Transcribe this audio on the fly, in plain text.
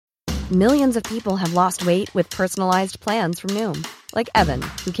Millions of people have lost weight with personalized plans from Noom. Like Evan,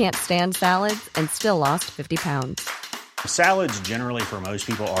 who can't stand salads and still lost 50 pounds. Salads generally for most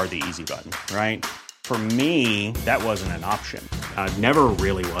people are the easy button, right? For me, that wasn't an option. I never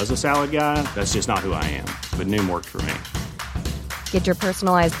really was a salad guy. That's just not who I am. But Noom worked for me. Get your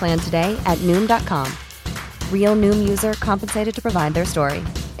personalized plan today at Noom.com. Real Noom user compensated to provide their story.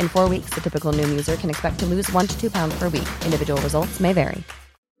 In 4 weeks, the typical Noom user can expect to lose 1 to 2 pounds per week. Individual results may vary.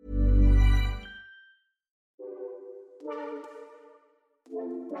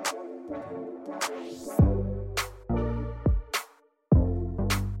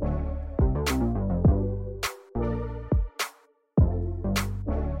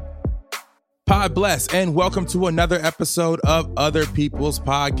 God bless, and welcome to another episode of Other People's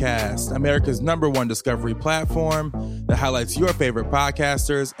Podcast, America's #1 discovery platform that highlights your favorite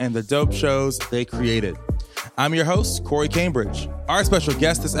podcasters and the dope shows they created. I'm your host, Corey Cambridge. Our special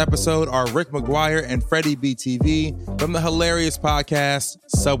guests this episode are Rick McGuire and Freddie BTV from the hilarious podcast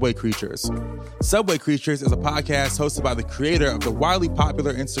Subway Creatures. Subway Creatures is a podcast hosted by the creator of the wildly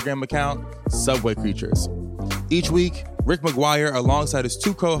popular Instagram account, Subway Creatures. Each week, Rick McGuire, alongside his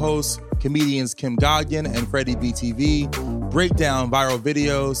two co-hosts, comedians Kim Godgin and Freddie BTV, break down viral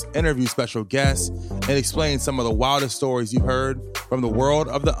videos, interview special guests, and explain some of the wildest stories you've heard from the world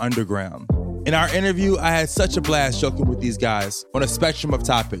of the underground. In our interview, I had such a blast joking with these guys on a spectrum of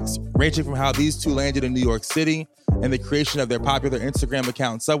topics, ranging from how these two landed in New York City and the creation of their popular Instagram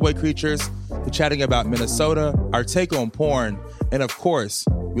account Subway Creatures, to chatting about Minnesota, our take on porn, and of course,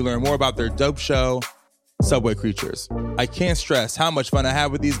 we learn more about their dope show, Subway Creatures. I can't stress how much fun I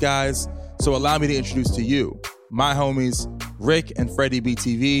had with these guys, so allow me to introduce to you my homies, Rick and Freddie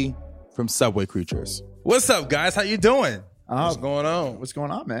BTV from Subway Creatures. What's up, guys? How you doing? What's going on? What's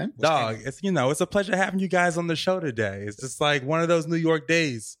going on, man? Dog, it's a pleasure having you guys on the show today. It's just like one of those New York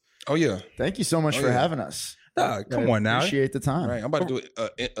days. Oh, yeah. Thank you so much for having us. Dog, come on now. Appreciate the time. Right, I'm about to do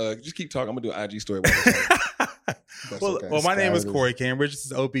it. Just keep talking. I'm going to do an IG story. Well, my name is Corey Cambridge. This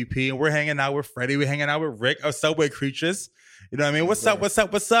is OBP, and we're hanging out with Freddie. We're hanging out with Rick of Subway Creatures. You know what I mean? What's up? What's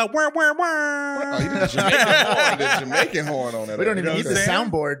up? What's up? Wah, wah, wah. Oh, you did the Jamaican horn on that. We don't even need the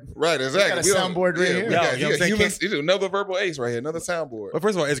soundboard. Right, exactly. We got a soundboard right here. You know what I'm saying? You do another verbal ace right here, another soundboard. But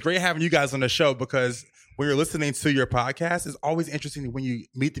first of all, it's great having you guys on the show because when you're listening to your podcast, it's always interesting when you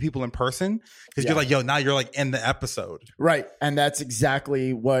meet the people in person because you're like, yo, now you're like in the episode. Right. And that's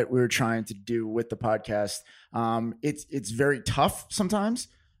exactly what we were trying to do with the podcast. It's very tough sometimes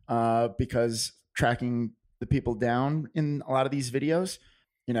because tracking the people down in a lot of these videos,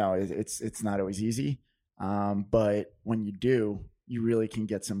 you know, it's not always easy. But when you do, you really can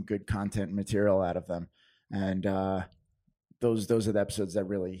get some good content and material out of them. And those are the episodes that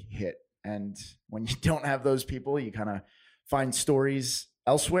really hit. And when you don't have those people, you kind of find stories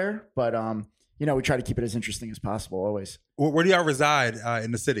elsewhere. But, you know, we try to keep it as interesting as possible always. Where do y'all reside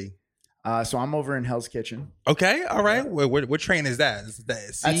in the city? So I'm over in Hell's Kitchen. Okay. All right. What train is that?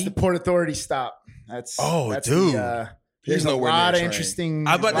 That's the Port Authority stop. That's dude. There's a lot of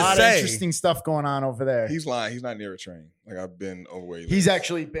interesting stuff going on over there. He's lying. He's not near a train. Like I've been over where he's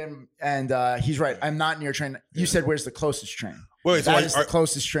actually been, and he's right. I'm not near a train. You said where's the closest train? Wait, that is the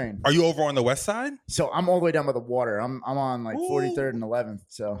closest train. Are you over on the west side? So I'm all the way down by the water. I'm on like 43rd and 11th.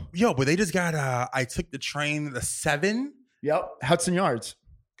 So but they just got I took the train the 7. Yep, Hudson Yards.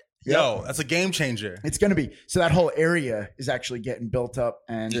 Yo, that's a game changer. It's going to be. So that whole area is actually getting built up.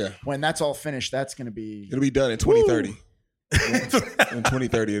 And when that's all finished, that's going to be. It'll be done in 2030. In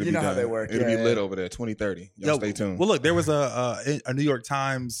 2030, it'll be done. How they work. It'll be lit over there. 2030. Y'all stay tuned. Well, look, there was a New York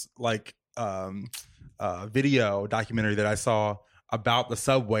Times video documentary that I saw about the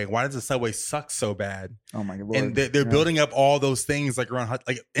subway. Why does the subway suck so bad? Oh my Lord. And they're building up all those things like around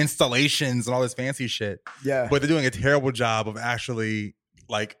like installations and all this fancy shit. Yeah. But they're doing a terrible job of actually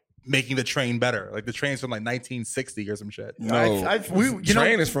like making the train better. Like the train's from like 1960 or some shit. No,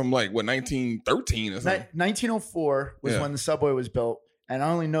 train is from like what 1913 or something. 1904 was when the subway was built, and I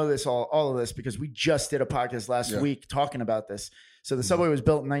only know this all of this because we just did a podcast last week talking about this. So the subway was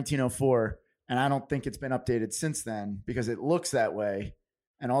built in 1904, and I don't think it's been updated since then because it looks that way,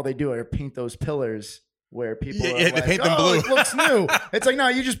 and all they do are paint those pillars where people are like, they paint them blue. It looks new. It's like, no,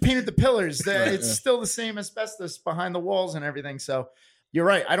 you just painted the pillars. It's still the same asbestos behind the walls and everything. So. You're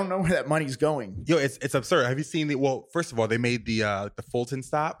right. I don't know where that money's going. Yo, it's absurd. Have you seen first of all, they made the Fulton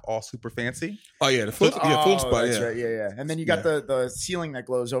stop all super fancy. Oh yeah, the Fulton spot. That's right. Yeah. And then you got the ceiling that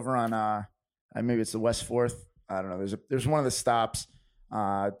glows over on maybe it's the West 4th. I don't know. There's one of the stops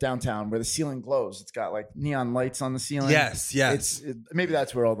downtown where the ceiling glows. It's got like neon lights on the ceiling. Yes. Maybe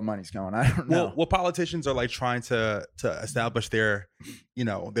that's where all the money's going. I don't know. Well, politicians are like trying to establish their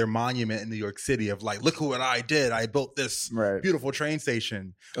monument in New York City of like, look what I did. I built this beautiful train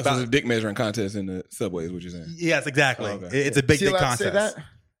station. That's a dick measuring contest in the subway is what you're saying. Yes, exactly. Oh, okay. It's a big dick contest. Say that?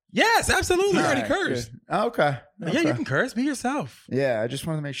 Yes, absolutely. You already cursed. Oh, okay. Yeah, you can curse. Be yourself. Yeah, I just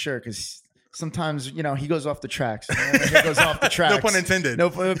wanted to make sure because sometimes, he goes off the tracks. He goes off the tracks. No pun intended. No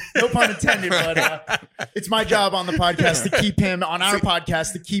pun intended, but it's my job on the podcast to keep him, on our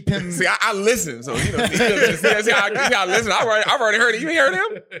podcast, to keep him. See, I listen. So, see how I listen. I've already heard it. You ain't heard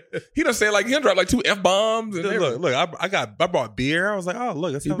him? He done said he'll drop like 2 F-bombs. And look, I brought beer. I was like, oh,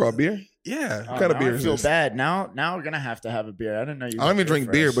 look. You brought beer? Yeah. What kind of beer? I feel bad. Now we're going to have a beer. I didn't know you. I don't even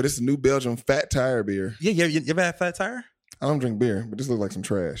drink beer, but it's a New Belgium Fat Tire beer. Yeah, you ever had Fat Tire? I don't drink beer, but this looks like some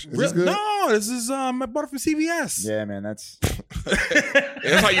trash. Is this good? No, this is I bought it from CVS. Yeah, man, that's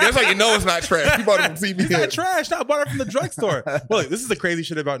that's how you know it's not trash. You bought it from CVS. It's not trash. No, I bought it from the drugstore. Well, look, this is the crazy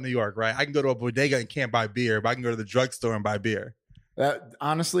shit about New York, right? I can go to a bodega and can't buy beer, but I can go to the drugstore and buy beer.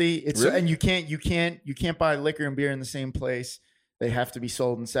 Honestly, it's really? And you can't buy liquor and beer in the same place. They have to be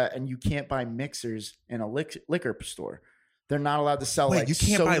sold and set, and you can't buy mixers in a liquor store. They're not allowed to sell. Wait, you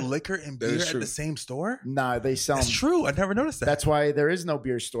can't buy liquor and beer at the same store? No, they sell. That's true. I never noticed that. That's why there is no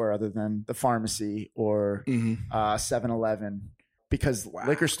beer store other than the pharmacy or 7-Eleven, because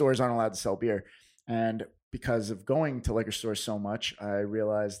liquor stores aren't allowed to sell beer. And because of going to liquor stores so much, I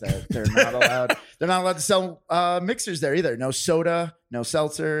realized that they're not allowed. They're not allowed to sell mixers there either. No soda, no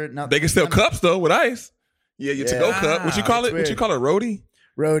seltzer. They can sell cups though with ice. Yeah, your to-go cup. What you call it? What you call it? Roadie?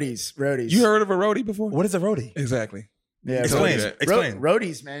 Roadies. You heard of a roadie before? What is a roadie? Exactly. Yeah, Explain.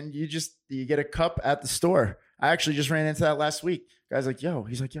 Roadies, man. You get a cup at the store. I actually just ran into that last week. Guy's like, yo.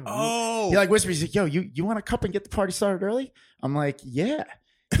 He's like, yo. Oh. He whispers, he's like, yo, you want a cup and get the party started early? I'm like, yeah.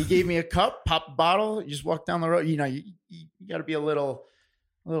 He gave me a cup, pop a bottle. You just walk down the road. You got to be a little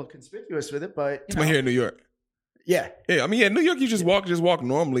conspicuous with it, but it's here in New York. Yeah. Yeah. I mean, in New York, you just walk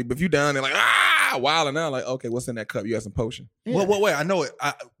normally. But if you down there wilding out, like, okay, what's in that cup? You got some potion. Yeah. Well, wait, I know it.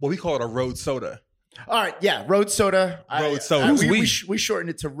 We call it a road soda. All right, yeah, road soda. We shortened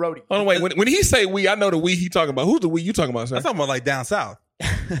it to roadie. Oh, wait, when he say we, I know the we he talking about. Who's the we you talking about, sir? I'm talking about like down south.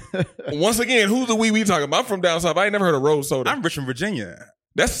 Once again, who's the we talking about? I'm from down south. I ain't never heard of road soda. I'm Richmond, Virginia.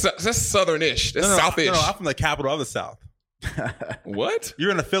 That's southern-ish. That's southish. No, I'm from the capital of the South. What?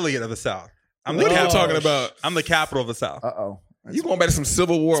 You're an affiliate of the South. What are you talking about? I'm the capital of the South. Uh-oh. You going back to some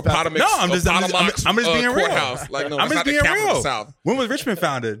Civil War Potomac? No, I'm just being real. Like, no, I'm just being real. South. When was Richmond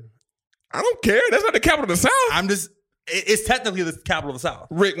founded? I don't care. That's not the capital of the South. It's technically the capital of the South.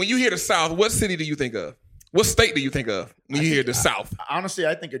 Rick, when you hear the South, what city do you think of? What state do you think of when you hear the South? Honestly,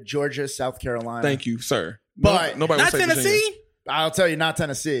 I think of Georgia, South Carolina. Thank you, sir. But nobody not Tennessee? Virginia. I'll tell you, not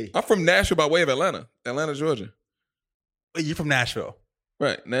Tennessee. I'm from Nashville by way of Atlanta, Georgia. Wait, you're from Nashville?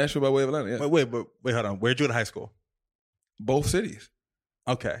 Right, Nashville by way of Atlanta, yeah. Wait, hold on. Where'd you go to high school? Both cities.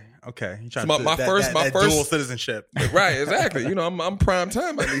 Okay. You trying so to my first dual citizenship, right? Exactly. I'm prime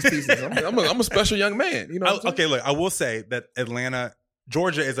time at these pieces. I'm a special young man. You know. Okay, look, I will say that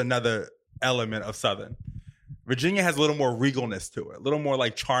Georgia is another element of Southern. Virginia has a little more regalness to it, a little more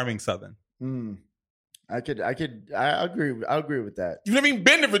like charming Southern. I agree with that. You've never even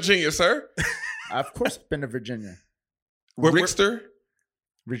been to Virginia, sir. Of course, I've been to Virginia. Rickster,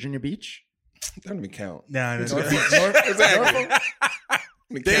 Virginia Beach. That doesn't even count. No. Exactly.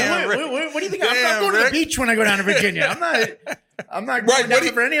 Damn, what do you think? I'm not going to the beach when I go down to Virginia. I'm not going down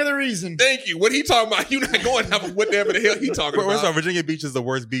there for any other reason. Thank you. What he talking about? You're not going down whatever the hell he talking about. So Virginia Beach is the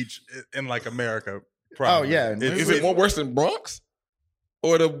worst beach in like America. Probably. Oh yeah. Is it more worse than Bronx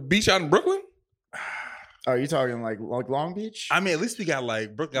or the beach out in Brooklyn? Are you talking like Long Beach? I mean, at least we got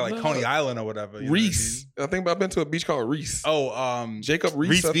like Coney Island or whatever. Reese. I think I've been to a beach called Reese. Oh, Jacob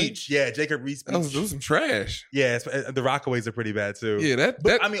Reese Beach. Yeah, Jacob Reese Beach. That was some trash. Yeah, the Rockaways are pretty bad too. Yeah,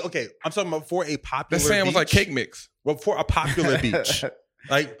 I mean, okay, I'm talking about for a popular. That Sam was like cake mix. Well, for a popular beach,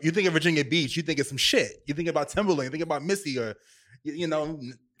 like you think of Virginia Beach, you think of some shit. You think about Timberland, you think about Missy, or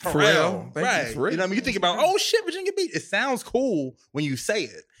Pharrell, right? You know what I mean? You think about Virginia Beach. It sounds cool when you say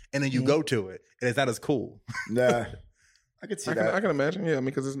it, and then you go to it, and it's not as cool. Yeah, I could see that. I can imagine. Yeah, I mean,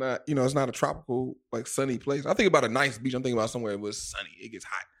 because it's not, it's not a tropical like sunny place. I think about a nice beach. I'm thinking about somewhere it was sunny. It gets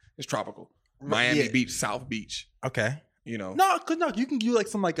hot. It's tropical. Miami Beach, South Beach. Okay. No, you can do like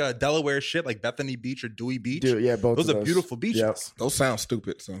some like Delaware shit, like Bethany Beach or Dewey Beach. Dude, yeah, both. Those are beautiful beaches. Yep. Those sound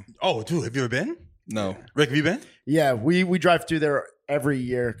stupid. So. Oh, dude, have you ever been? No. Rick, have you been? Yeah, we drive through there every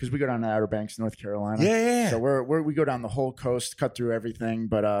year because we go down to Outer Banks, North Carolina. Yeah. So we go down the whole coast, cut through everything,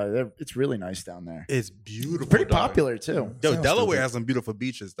 but it's really nice down there. It's beautiful. Pretty dog. popular too. Yo, Sounds Delaware stupid. has some beautiful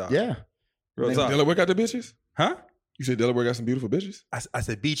beaches, dog. Yeah. Real talk. Delaware got the bitches? Huh? You said Delaware got some beautiful bitches? I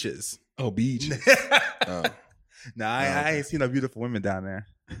said beaches. Oh, beach. Oh. Nah, I ain't seen no beautiful women down there.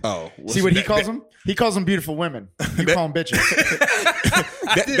 Oh. See what he calls them? He calls them beautiful women. You call them bitches.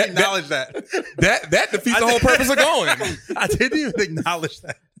 I didn't acknowledge that. That defeats the whole purpose of going. I didn't even acknowledge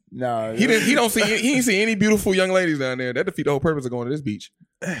that. No, He didn't see any beautiful young ladies down there. That defeats the whole purpose of going to this beach.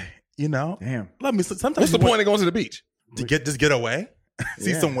 You know, Damn. let me. Sometimes What's the you want point of going to the beach? to just get away,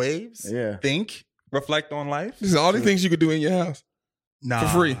 see Yeah. some waves, Yeah. think, reflect on life. This is all the things you could do in your house. Nah,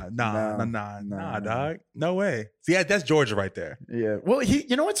 free. Nah, No. dog. No way. See, that's Georgia right there. Yeah. Well,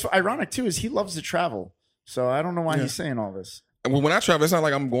 you know what's ironic too is he loves to travel. So I don't know why he's saying all this. And when I travel, it's not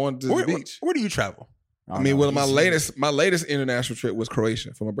like I'm going to the beach. Where do you travel? Oh, I mean, no, well, my he's- latest international trip was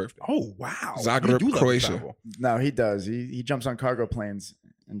Croatia for my birthday. Oh wow, Zagreb, You do love to Croatia. travel. No, he does. He jumps on cargo planes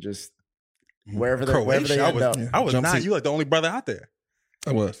and just Mm-hmm. wherever they Croatia. end up. I was Jump not. seat. You like the only brother out there.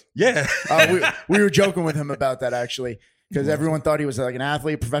 I was. Yeah. We were joking with him about that actually because everyone thought he was like an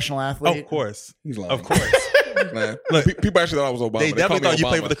athlete, professional athlete. Of course. He's lying. Of course. Man. People actually thought I was Obama. They definitely called me thought you Obama.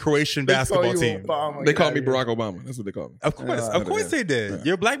 played for the Croatian They call basketball you team. Obama. They Get called out me of here. Barack Obama. That's what they called me. Of course they did.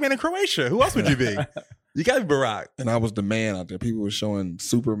 You're a black man in Croatia. Who else would you be? You got to be Barack. And I was the man out there. People were showing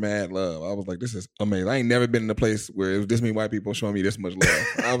super mad love. I was like, this is amazing. I ain't never been in a place where it was this many white people showing me this much love.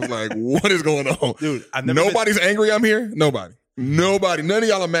 I was like, what is going on? Dude, I've never Nobody's angry I'm here? Nobody. None of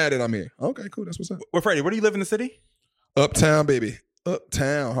y'all are mad that I'm here. Okay, cool. That's what's up. Well, Freddie, where do you live in the city? Uptown, baby.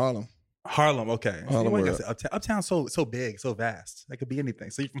 Uptown, Harlem. Harlem. Okay. Harlem You ain't world. gotta say Uptown's so big, so vast. That could be anything.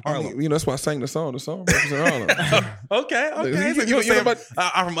 So you're from I Harlem. mean, that's why I sang the song. The song represents Harlem. Okay. You- It's like you know people about- say,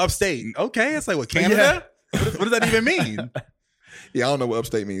 I'm from upstate. Okay. It's like, what, Canada? What does that even mean? Yeah, I don't know what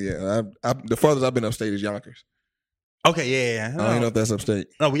upstate means. Yeah, the farthest I've been upstate is Yonkers. Okay. Yeah. I don't even know if that's upstate.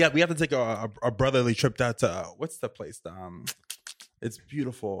 No, we have to take a brotherly trip out to what's the place? It's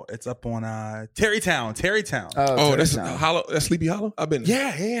beautiful. It's up on Terrytown. Oh, that's Terrytown. Hollow. That's Sleepy Hollow. I've been.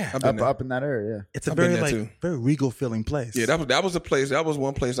 Yeah. I've been there. up in that area. Yeah. It's a I've been very there too. very regal feeling place. Yeah, that was a place. That was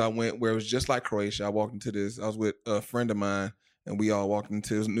one place I went where it was just like Croatia. I walked into this. I was with a friend of mine, and we all walked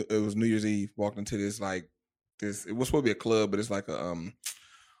into. It was New Year's Eve. Walked into this like this. It was supposed to be a club, but it's like a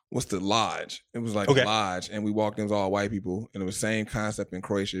what's the lodge? It was like Okay. a lodge, and we walked in. It was all white people, and it was the same concept in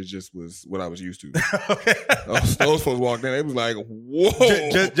Croatia. It just was what I was used to. Okay. those folks walked in. It was like,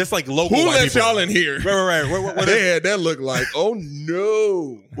 whoa, just like local who white let people. y'all in here? Right. What They had that look like, oh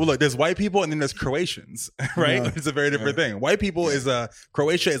no. Well, look, there's white people and then there's Croatians, right? Yeah. It's a very different thing. White people is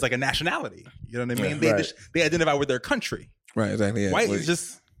Croatia is like a nationality. You know what I mean? Yeah. Right. They identify with their country. Right, exactly. Yeah. White But- is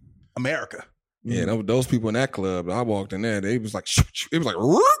just America. yeah, those people in that club, I walked in there, they was like, shoo, shoo. It was like,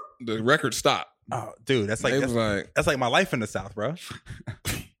 whoop, the record stopped. Oh, dude, that's like It that's, was like, that's like my life in the South, bro.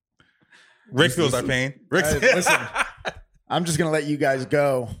 Rick feels our pain. Rick, Hey, listen. I'm just gonna let you guys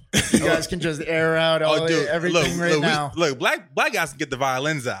go. You guys can just air out everything now. Look, black guys can get the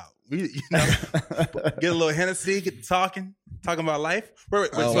violins out. We, get a little Hennessy, get talking about life. Wait,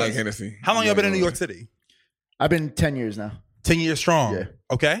 I don't so like Hennessy. How long y'all been in New York City? I've been 10 years now. 10 years strong. Yeah.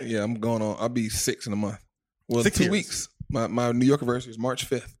 Okay. Yeah, I'm going on. I'll be 6 in a month. Well, 6 2 years. weeks. My New York anniversary is March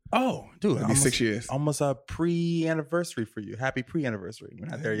 5th. Oh, dude, It'll be 6 years. Almost a pre-anniversary for you. Happy pre-anniversary. We're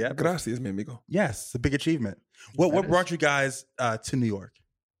not there yet. but Gracias, mi amigo. yes, it's a big achievement. What brought you guys to New York?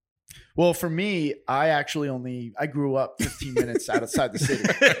 Well, for me, I grew up 15 minutes outside the city.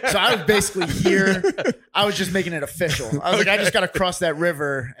 So I was basically here. I was just making it official. I was like, I just got to cross that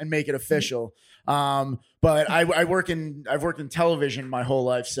river and make it official. But I've worked in television my whole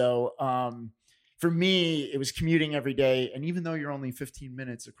life. So for me, it was commuting every day. And even though you're only 15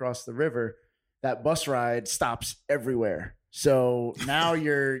 minutes across the river, that bus ride stops everywhere. So now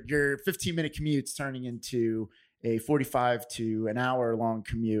your 15-minute commute's turning into a 45 to an hour long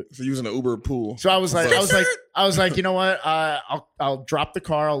commute. So using the Uber pool. So I was like, you know what? I'll drop the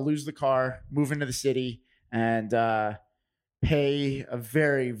car. I'll lose the car, move into the city, and pay a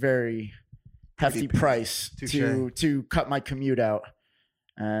very, very hefty price to cut my commute out.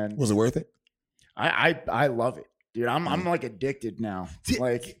 And Was it worth it? I love it, dude. I'm like addicted now.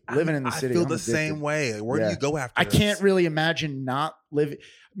 Like living in the city. I feel I'm the addicted. same way. Where do Yeah. you go after I this? can't really imagine not living.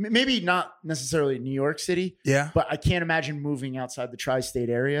 Maybe not necessarily New York City, Yeah. but I can't imagine moving outside the tri-state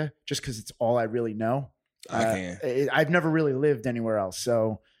area just because it's all I really know. I can. I've never really lived anywhere else.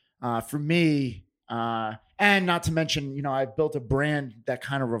 So for me, and not to mention, you know, I've built a brand that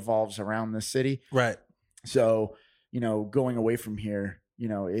kind of revolves around this city. Right. So, you know, going away from here, you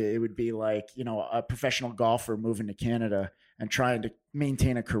know, it would be like, you know, a professional golfer moving to Canada and trying to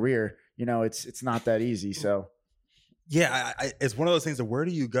maintain a career, it's not that easy. So. Yeah, it's one of those things that where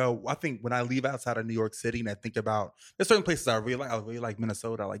do you go? I think when I leave outside of New York City and I think about there's certain places I really like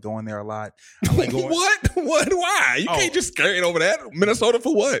Minnesota. I like going there a lot. I like going. What? Why? You can't just skate over that. Minnesota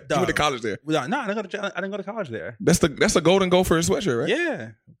for what? You went to college there. No, I didn't go to college there. That's the Golden Gopher sweatshirt, right?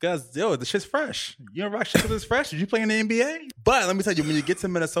 Yeah, because the shit's fresh. You know, rock shit is fresh. Did you play in the NBA? But let me tell you, when you get to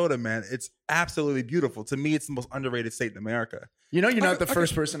Minnesota, man, it's absolutely beautiful. To me, it's the most underrated state in America. You're not the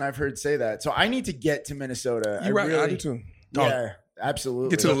first person I've heard say that. So I need to get to Minnesota. You're right. I do too. Yeah,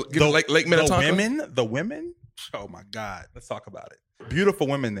 absolutely. Get to Lake Minnetonka. The women. Oh my God, let's talk about it. Beautiful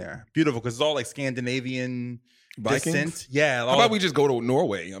women there. Beautiful because it's all like Scandinavian Vikings? descent. Yeah. How about we just go to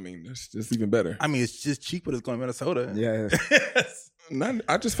Norway? I mean, it's even better. I mean, it's just cheaper to go to Minnesota. Yeah.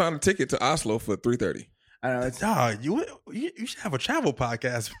 I just found a ticket to Oslo for $330. I don't know. You should have a travel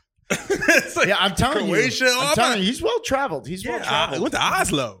podcast. Yeah, I'm telling you. Croatia, he's well traveled. I went to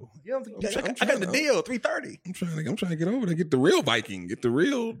Oslo. I got the deal, $330. I'm trying to get over there, get the real Viking, get the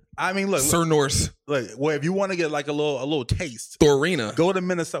real. I mean, look, Sir Norse. Look, well, if you want to get like a little taste, Thorina, go to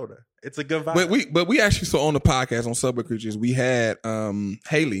Minnesota. It's a good vibe. But we actually saw on the podcast on Subway Creatures, we had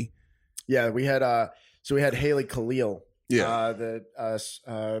Haley. Yeah, we had Haley Khalil. Yeah,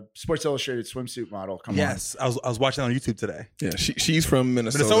 the Sports Illustrated swimsuit model. Yes, I was watching on YouTube today. Yeah, she's from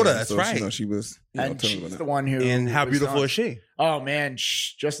Minnesota. That's right. She was, and she's the one who. And how beautiful is she? Oh man,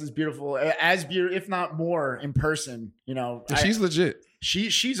 just as beautiful, if not more, in person. She's legit.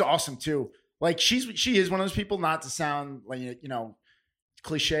 She's awesome too. Like she is one of those people. Not to sound like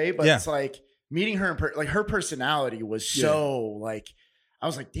cliche, but it's like meeting her like her personality was so like I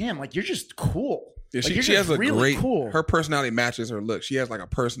was like, damn, like you're just cool. Yeah, she has a really great. Cool. Her personality matches her look. She has like a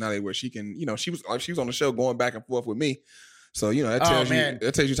personality where she can, she was on the show going back and forth with me. So that tells you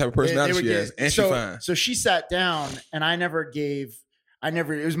that tells you the type of personality she has, and she's fine. So she sat down, and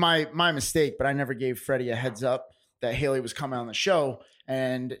it was my mistake, but I never gave Freddie a heads up that Haley was coming on the show.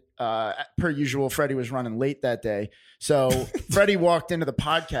 And per usual, Freddie was running late that day. So Freddie walked into the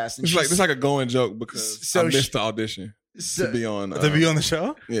podcast, and it's like a going joke because I missed the audition to be on the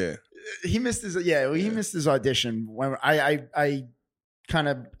show. Yeah. He missed his audition when I kind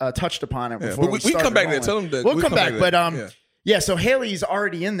of touched upon it before. But we come back there. Tell him that we'll come back. But so Haley's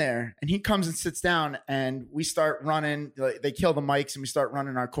already in there, and he comes and sits down, and we start running. They kill the mics, and we start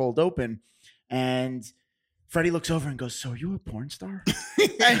running our cold open. And Freddie looks over and goes, "So are you a porn star?"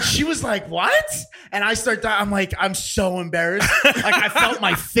 And she was like, "What?" And I'm like, I'm so embarrassed. Like I felt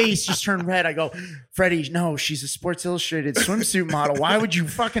my face just turn red. I go, "Freddie, no, she's a Sports Illustrated swimsuit model. Why would you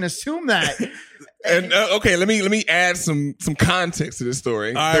fucking assume that?" And okay, let me add some context to this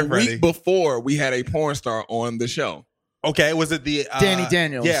story. All right, week before, we had a porn star on the show. Okay, was it the Danny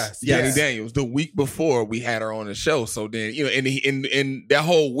Daniels? Yes, Danny Daniels. The week before, we had her on the show. So then, in that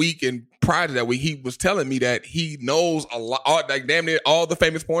whole week and prior to that week, he was telling me that he knows a lot, like damn near all the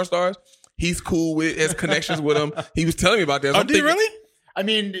famous porn stars. He's cool with his connections with them. He was telling me about that. Oh, did he really? I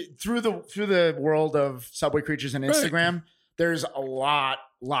mean, through the world of Subway Creatures and Instagram, there's a lot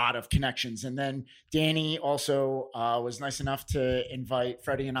of connections. And then Danny also was nice enough to invite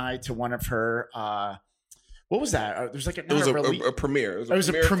Freddie and I to one of her. What was that? There's like a premiere. It was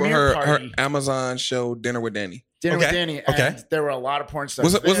a premiere for party. her Amazon show, Dinner with Danny. With Danny. And there were a lot of porn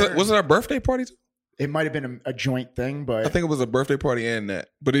stars. Was it our birthday party too? It might have been a joint thing, but I think it was a birthday party and that.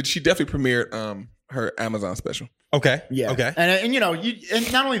 But she definitely premiered her Amazon special. Okay. Yeah. Okay. And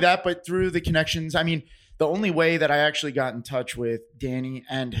and not only that, but through the connections. I mean, the only way that I actually got in touch with Danny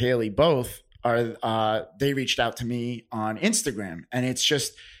and Haley both are they reached out to me on Instagram, and it's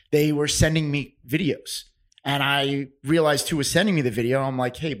just they were sending me videos. And I realized who was sending me the video. I'm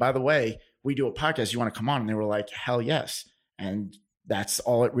like, hey, by the way, we do a podcast. You want to come on? And they were like, hell yes. And that's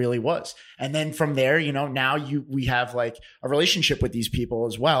all it really was. And then from there, now we have like a relationship with these people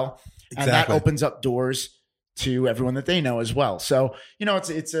as well. And that opens up doors to everyone that they know as well. So,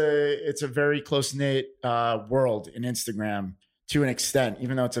 it's a very close-knit world in Instagram to an extent,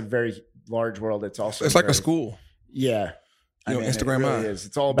 even though it's a very large world. It's like a school. Yeah. Instagram it really is.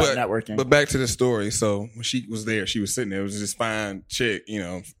 It's all about networking. But back to the story. So when she was there, she was sitting there. It was this fine chick,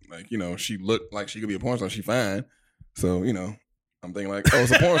 she looked like she could be a porn star. She fine. So, I'm thinking like, oh,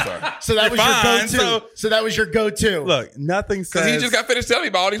 it's a porn star. So that was your go-to. So that was your go-to. Look, nothing says... Because he just got finished telling me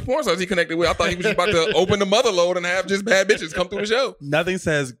about all these porn stars he connected with. I thought he was just about to open the mother load and have just bad bitches come through the show. Nothing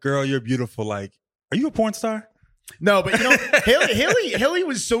says, girl, you're beautiful. Like, are you a porn star? No, but Haley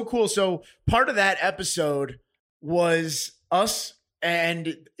was so cool. So part of that episode was us,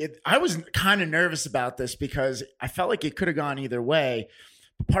 and I was kind of nervous about this because I felt like it could have gone either way.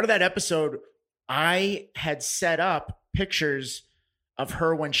 But part of that episode, I had set up pictures of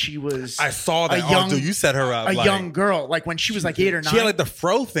her when she was I saw that. young- dude, you set her up. a like, young girl, like when she was like 8 or 9. She had like the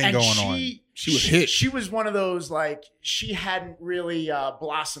fro thing and going on. She was hit. She was one of those, like, she hadn't really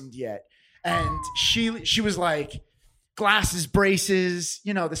blossomed yet. And she was like glasses, braces,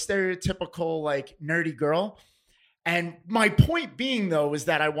 you know, the stereotypical like nerdy girl. And my point being, though, was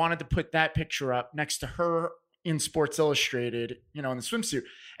that I wanted to put that picture up next to her in Sports Illustrated, you know, in the swimsuit.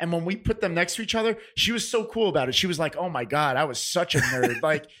 And when we put them next to each other, she was so cool about it. She was like, oh my God, I was such a nerd.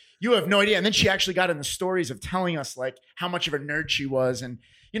 Like, you have no idea. And then she actually got in the stories of telling us like how much of a nerd she was. And,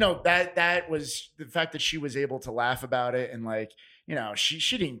 you know, that was the fact that she was able to laugh about it. And like, you know,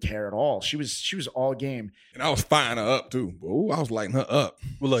 she didn't care at all. She was all game. And I was firing her up too. Ooh, I was lighting her up.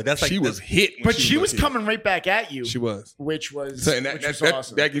 Well, look, that's like she was hit. when But she was hit. coming right back at you. She was. Which was, So, and which was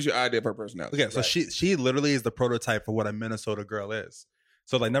awesome. that gives you an idea of her personality. Okay, so she literally is the prototype for what a Minnesota girl is.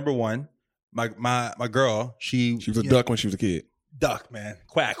 So like number one, my girl, she was a duck when she was a kid. Duck, man,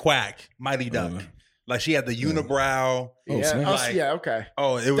 quack quack, mighty duck. Like she had the unibrow. yeah. snap. Oh, yeah. Okay.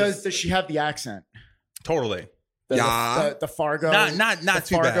 Oh, it was Does she have the accent? totally The Fargo, not the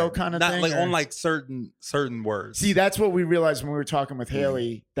too Fargo bad. kind of not thing. like or- on like certain words. See, that's what we realized when we were talking with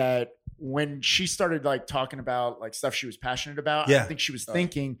Haley, that when she started like talking about like stuff she was passionate about, I Yeah. don't think she was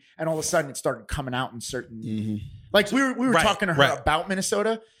thinking, and all of a sudden it started coming out in certain. Mm-hmm. Like we were Right, talking to her right. about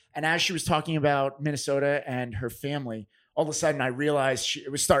Minnesota, and as she was talking about Minnesota and her family, all of a sudden I realized it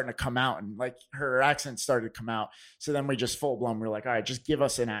was starting to come out, and like her accent started to come out. So then we just full blown. We're like, all right, just give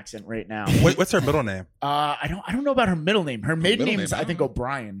us an accent right now. What's her middle name? I don't know about her middle name. Her maiden middle name is name, I I think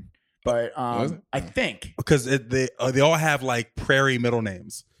O'Brien, but is it? I think. Because they all have like prairie middle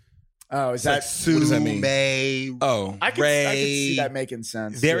names. Oh, is Like that Sue, what does that mean? May, Oh, I could see Ray, that making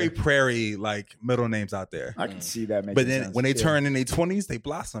sense. very Yeah. prairie like middle names out there. I can see that making But then sense. when they Yeah. turn in their 20s, they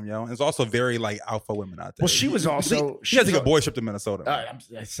blossom, yo. And it's also very like alpha women out there. Well, she was also. She has like a boy trip to Minnesota.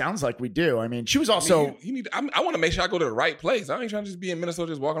 It sounds like we do. I mean, she was also. you need. I want to make sure I go to the right place. I ain't trying to just be in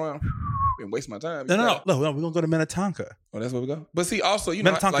Minnesota, just walking around and waste my time. No, we're gonna go to Minnetonka. Oh, that's where we go. But see, also, you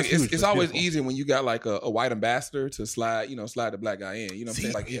know, Minnetonka's like huge. it's It's always beautiful. easier when you got like a white ambassador to slide the black guy in. You know what I'm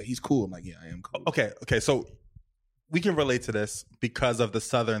saying? Like, yeah, he's cool. I'm like, yeah, I am cool. Okay. So we can relate to this because of the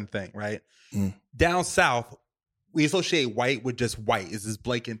Southern thing, right? Mm. Down south, we associate white with just white. It's this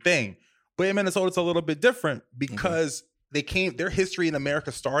blatant thing. But in Minnesota, it's a little bit different because their history in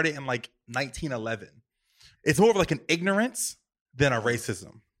America started in like 1911. It's more of like an ignorance than a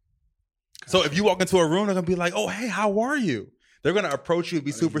racism. So if you walk into a room, they're gonna be like, "Oh, hey, how are you?" They're gonna approach you and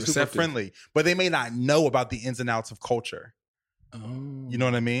be super receptive. friendly, but they may not know about the ins and outs of culture. Oh. You know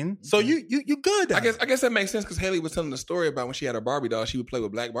what I mean? So you good. I guess that makes sense because Haley was telling the story about when she had a Barbie doll, she would play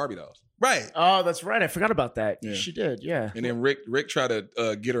with black Barbie dolls, right. Oh, that's right. I forgot about that. Yeah. She did. Yeah. and then Rick tried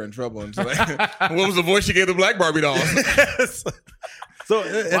to get her in trouble. And so like, what was the voice she gave the black Barbie dolls? So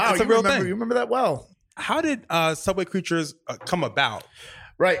Wow, it's a you real remember? thing. You remember that well. How did Subway Creatures come about?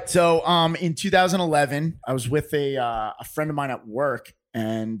 Right. So in 2011, I was with a friend of mine at work,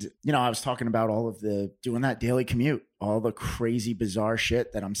 and you know, I was talking about all of doing that daily commute, all the crazy, bizarre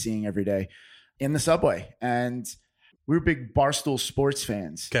shit that I'm seeing every day in the subway. And we were big Barstool Sports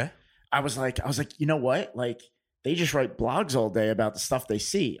fans. Okay. I was like, you know what? Like, they just write blogs all day about the stuff they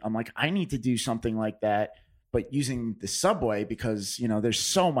see. I'm like, I need to do something like that, but using the subway, because you know, there's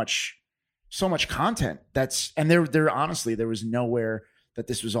so much content and there honestly, there was nowhere that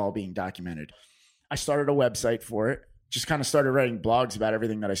this was all being documented. I started a website for it, just kind of started writing blogs about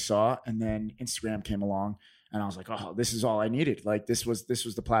everything that I saw. And then Instagram came along and I was like, oh, this is all I needed. Like this was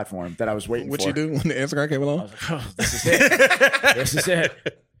the platform that I was waiting What for. you do when the Instagram came I along? was like, oh, this is it. This is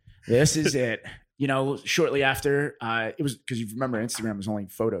it. This is it. You know, shortly after, it was because you remember Instagram was only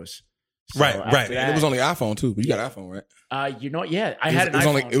photos. So Right. after And it was only iPhone too, but you got iPhone, right? you know what? Yeah, I had an it was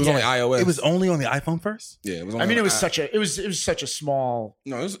iPhone. only iOS. It was only on the iPhone first? Yeah, it was only I mean, it was on such a small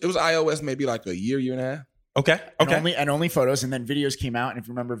no, it was iOS maybe like a year and a half. Okay. and only photos, and then videos came out. And if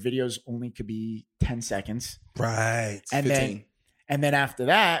you remember, videos only could be 10 seconds. Right. And 15. then after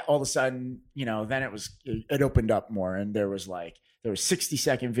that, all of a sudden, you know, then it opened up more, and there was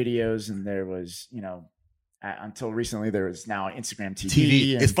 60-second videos, and there was, you know, until recently there was now Instagram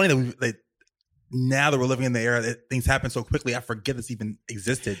TV. It's funny that now that we're living in the era that things happen so quickly, I forget this even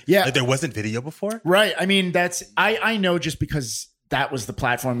existed. Yeah. Like there wasn't video before. Right. I mean, I know just because that was the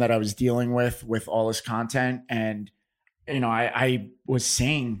platform that I was dealing with all this content. And, you know, I was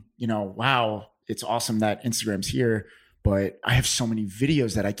saying, you know, wow, it's awesome that Instagram's here, but I have so many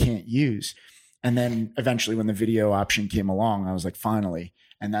videos that I can't use. And then eventually when the video option came along, I was like, finally.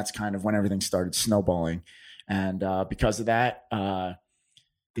 And that's kind of when everything started snowballing. And because of that, the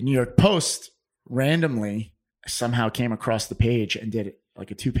New York Post randomly somehow came across the page and did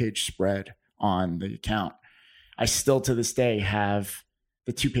like a 2-page spread on the account. I still to this day have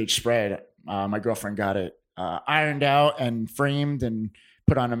the 2-page spread. My girlfriend got it ironed out and framed and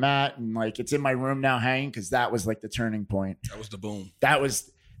put on a mat, and like it's in my room now hanging, because that was like the turning point. That was the boom. That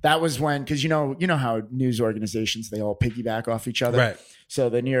was when, because you know how news organizations, they all piggyback off each other. Right. So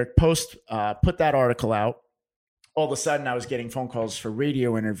the New York Post put that article out. All of a sudden, I was getting phone calls for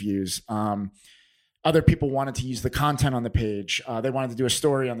radio interviews. Other people wanted to use the content on the page. They wanted to do a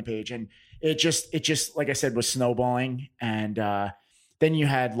story on the page, and it just like I said, was snowballing. And then you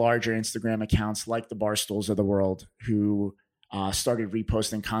had larger Instagram accounts like the Barstools of the world who started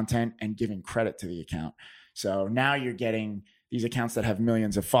reposting content and giving credit to the account. So now you're getting these accounts that have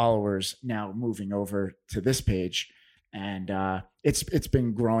millions of followers now moving over to this page, and it's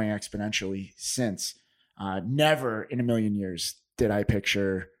been growing exponentially since. Never in a million years did I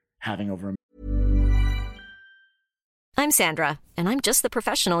picture having over. I'm Sandra, and I'm just the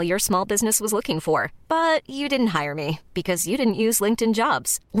professional your small business was looking for. But you didn't hire me because you didn't use LinkedIn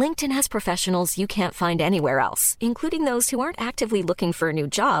Jobs. LinkedIn has professionals you can't find anywhere else, including those who aren't actively looking for a new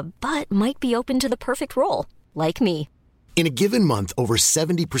job, but might be open to the perfect role, like me. In a given month, over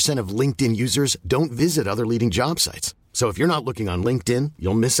 70% of LinkedIn users don't visit other leading job sites. So if you're not looking on LinkedIn,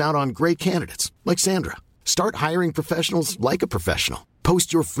 you'll miss out on great candidates like Sandra. Start hiring professionals like a professional.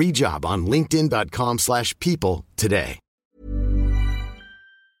 Post your free job on linkedin.com/people today.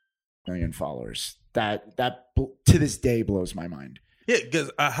 Million followers. That to this day blows my mind. Yeah,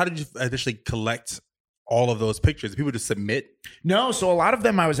 because how did you initially collect all of those pictures? People just submit? No, so a lot of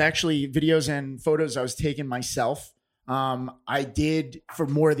them I was actually videos and photos I was taking myself. I did, for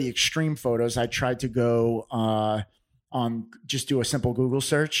more of the extreme photos, I tried to go on just do a simple Google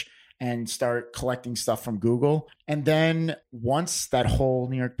search and start collecting stuff from Google. And then once that whole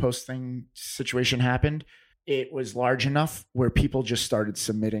New York Post thing situation happened, it was large enough where people just started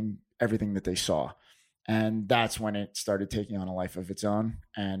submitting everything that they saw. And that's when it started taking on a life of its own.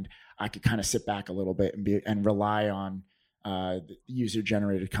 And I could kind of sit back a little bit and rely on user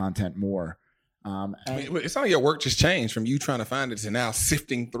generated content more. It's not like your work just changed from you trying to find it to now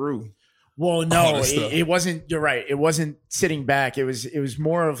sifting through. Well, no, it wasn't. You're right. It wasn't sitting back. It was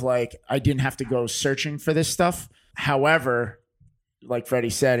more of like, I didn't have to go searching for this stuff. However, like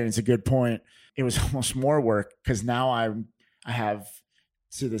Freddie said, and it's a good point, it was almost more work, because now I have,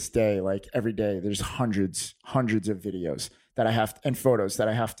 to this day, like every day, there's hundreds of videos that I have and photos that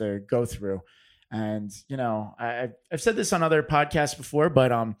I have to go through. And, you know, I've said this on other podcasts before,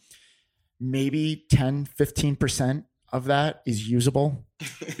 but maybe 10-15% of that is usable,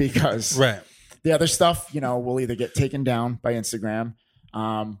 because Right. the other stuff, you know, will either get taken down by Instagram.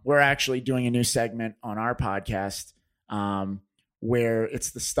 We're actually doing a new segment on our podcast where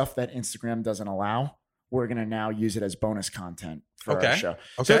it's the stuff that Instagram doesn't allow. We're going to now use it as bonus content for our show.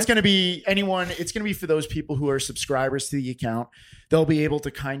 Okay. So it's going to be it's going to be for those people who are subscribers to the account. They'll be able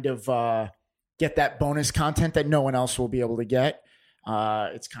to kind of get that bonus content that no one else will be able to get.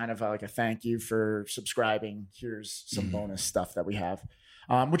 It's kind of like a thank you for subscribing. Here's some bonus stuff that we have,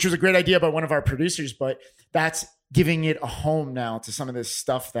 which was a great idea by one of our producers, but that's giving it a home now to some of this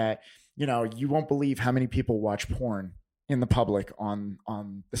stuff that, you know, you won't believe how many people watch porn in the public on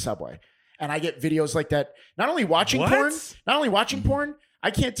the subway. And I get videos like that, not only watching porn,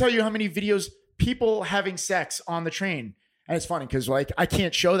 I can't tell you how many videos people having sex on the train. And it's funny because, like, I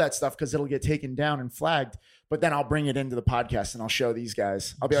can't show that stuff because it'll get taken down and flagged. But then I'll bring it into the podcast and I'll show these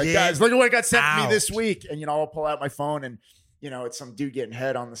guys. I'll be like, guys, look at what got sent to me this week. And, you know, I'll pull out my phone and, you know, it's some dude getting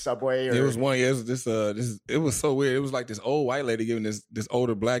head on the subway. Or, it was one. Yeah, it was this. It was so weird. It was like this old white lady giving this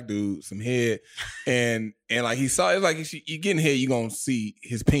older black dude some head, and like he saw it, like you getting head, you gonna see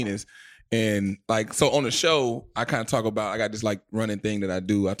his penis. And like, so on the show, I kind of talk about, I got this like running thing that I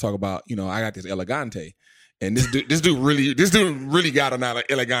do. I talk about, you know, I got this Elegante, and this dude really got an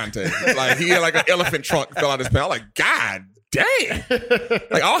Elegante. Like he had like an elephant trunk fell out his pants. I'm like, God damn!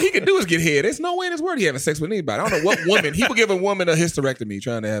 Like all he can do is get head. There's no way in this world he having sex with anybody. I don't know what woman he would give a woman a hysterectomy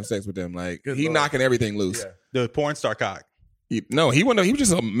trying to have sex with them. Like he knocking everything loose. Yeah. The porn star cock. He wasn't. He was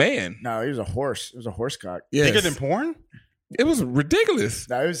just a man. No, he was a horse. It was a horse cock. Yes. Bigger than porn? It was ridiculous.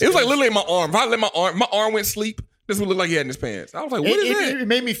 No, it was like literally in my arm. If I let my arm went sleep, this would look like he had in his pants. I was like, what is that? It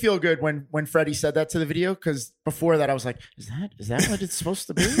made me feel good when Freddie said that to the video, because before that I was like, is that what it's supposed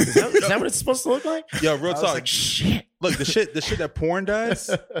to be? Is that what it's supposed to look like? Yo, real talk. Like, shit. Look, the shit that porn does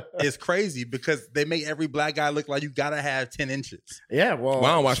is crazy because they make every black guy look like you gotta have 10 inches. Yeah, well,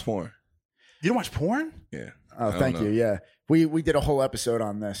 I don't watch porn. You don't watch porn? Yeah. Oh, thank you. Yeah. We did a whole episode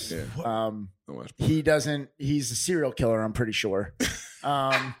on this. Yeah. He doesn't. He's a serial killer, I'm pretty sure.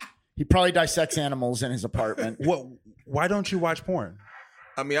 He probably dissects animals in his apartment. What? Why don't you watch porn?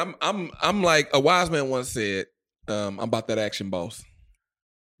 I mean, I'm like a wise man once said, I'm about that action, boss.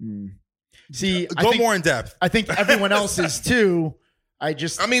 See, Go more in depth. I think everyone else is too. I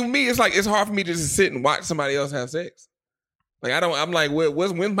mean, me, it's like it's hard for me to just sit and watch somebody else have sex. Like I'm like,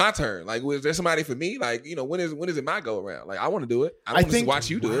 when's my turn? Like, was there somebody for me? Like, when is it my go around? Like, I want to do it. I don't want to watch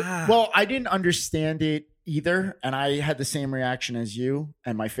you do it. Well, I didn't understand it either, and I had the same reaction as you,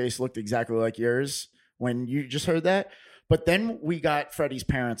 and my face looked exactly like yours when you just heard that. But then we got Freddie's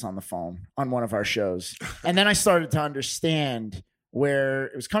parents on the phone on one of our shows, and then I started to understand where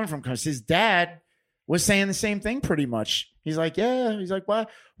it was coming from, because his dad was saying the same thing pretty much. He's like, why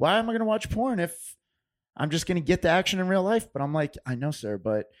am I going to watch porn if I'm just going to get the action in real life? But I'm like, I know, sir,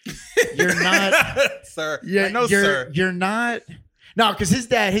 but you're not. Sir, Yeah, I know, sir. You're not. No, because his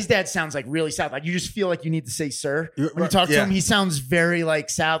dad sounds like really sad. Like, you just feel like you need to say sir. When you talk to him, he sounds very like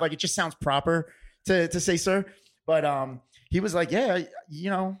sad. Like, it just sounds proper to say sir. But he was like, yeah,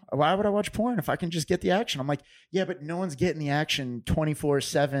 why would I watch porn if I can just get the action? I'm like, yeah, but no one's getting the action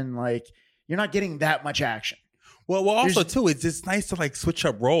 24/7. Like, you're not getting that much action. Well, also too, it's just nice to like switch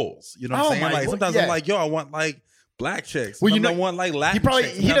up roles. You know what I'm saying? Like sometimes I'm like, yo, I want like black chicks. Well, I want like Latin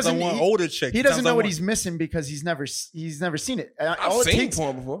chicks. He doesn't want older chicks. He doesn't know what he's missing because he's never seen it. I've seen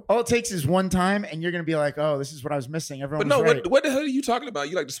porn before. All it takes is one time, and you're gonna be like, oh, this is what I was missing. Everyone. But no, right. what the hell are you talking about?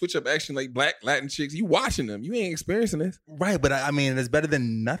 You like to switch up action like black Latin chicks. You watching them. You ain't experiencing this. Right, but I mean, it's better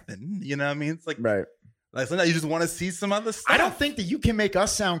than nothing. You know what I mean? It's like, right. Like sometimes you just want to see some other stuff. I don't think that you can make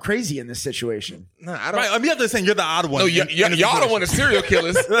us sound crazy in this situation. No, I don't. Right, I mean, I'm just saying you're the odd one. No, y'all don't want to serial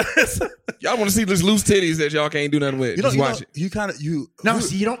killers. Y'all want to see these loose titties that y'all can't do nothing with. Just watch it. You kind of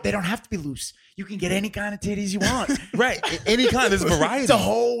They don't have to be loose. You can get any kind of titties you want. Right, any kind. There's variety. It's a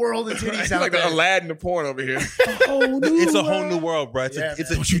whole world of titties out like there. the Aladdin of porn over here. It's a whole new world, bro.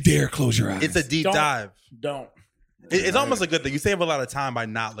 Don't you dare close your eyes. It's a deep dive. Don't. It's almost a good thing. You save a lot of time by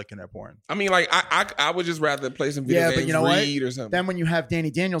not looking at porn. I mean, like I would just rather play some video games, but you know read what? or something. Then when you have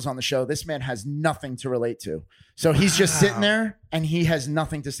Danny Daniels on the show, this man has nothing to relate to. So he's just sitting there and he has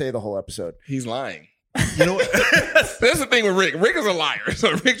nothing to say the whole episode. He's lying. You know what? That's the thing with Rick. Rick is a liar.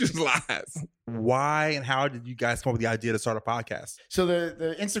 So Rick just lies. Why and how did you guys come up with the idea to start a podcast? So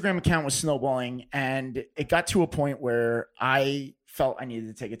the Instagram account was snowballing, and it got to a point where I felt I needed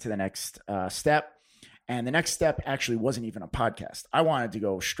to take it to the next step. And the next step actually wasn't even a podcast. I wanted to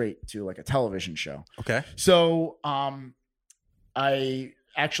go straight to like a television show. Okay. So I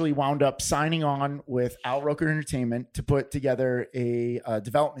actually wound up signing on with Al Roker Entertainment to put together a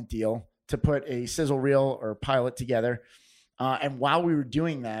development deal to put a sizzle reel or pilot together. And while we were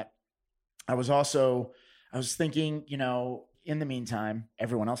doing that, I was thinking, in the meantime,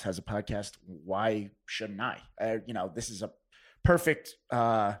 everyone else has a podcast. Why shouldn't I? This is a perfect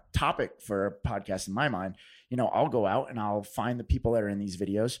topic for a podcast in my mind. I'll go out and I'll find the people that are in these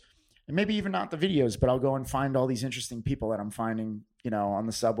videos, and maybe even not the videos, but I'll go and find all these interesting people that I'm finding, on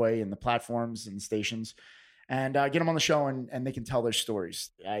the subway and the platforms and the stations, and get them on the show and they can tell their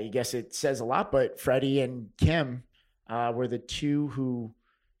stories. I guess it says a lot, but Freddie and Kim were the two who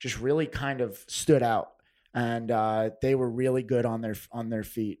just really kind of stood out, and they were really good on their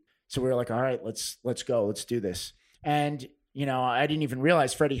feet. So we were like, all right, let's go, let's do this. And I didn't even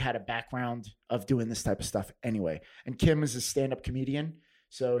realize Freddie had a background of doing this type of stuff anyway. And Kim is a stand-up comedian,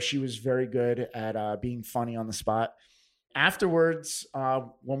 so she was very good at being funny on the spot. Afterwards,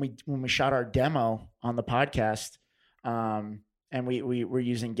 when we shot our demo on the podcast, and we were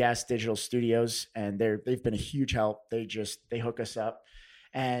using Gas Digital Studios, and they've been a huge help. They hook us up.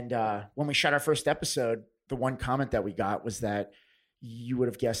 And when we shot our first episode, the one comment that we got was that you would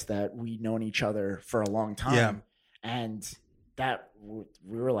have guessed that we'd known each other for a long time. Yeah. And that we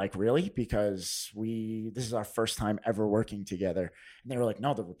were like, really? Because this is our first time ever working together. And they were like,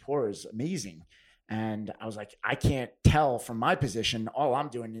 no, the rapport is amazing. And I was like, I can't tell from my position. All I'm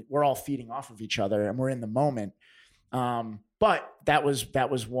doing, we're all feeding off of each other and we're in the moment. But that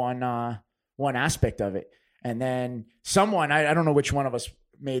was one aspect of it. And then someone, I don't know which one of us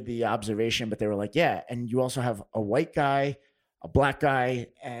made the observation, but they were like, yeah. And you also have a white guy, a black guy,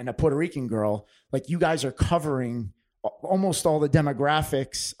 and a Puerto Rican girl. Like, you guys are covering almost all the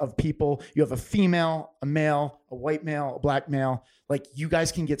demographics of people. You have a female, a male, a white male, a black male. Like, you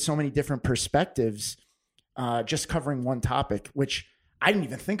guys can get so many different perspectives just covering one topic, which I didn't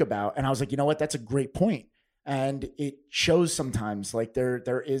even think about. And I was like, you know what? That's a great point. And it shows sometimes, like, there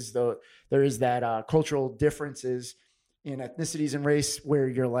is that cultural differences in ethnicities and race where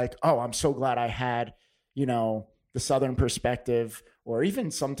you're like, oh, I'm so glad I had, the Southern perspective, or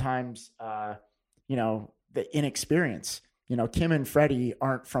even sometimes, the inexperience. Kim and Freddie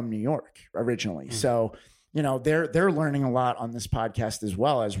aren't from New York originally. So, they're learning a lot on this podcast as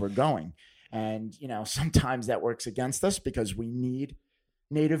well as we're going. And, sometimes that works against us because we need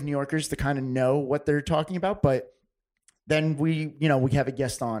native New Yorkers to kind of know what they're talking about. But then we have a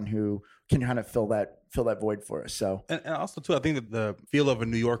guest on who can kind of fill that void for us. So, and also too, I think that the feel of a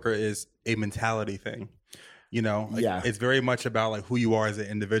New Yorker is a mentality thing. It's very much about like who you are as an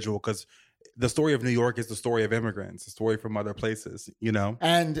individual, because the story of New York is the story of immigrants, the story from other places,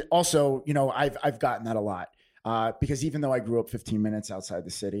 And also, I've gotten that a lot because even though I grew up 15 minutes outside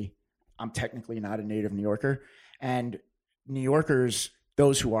the city, I'm technically not a native New Yorker. And New Yorkers,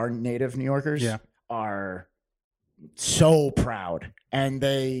 those who are native New Yorkers, are so proud, and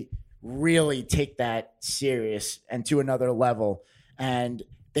they really take that serious and to another level. And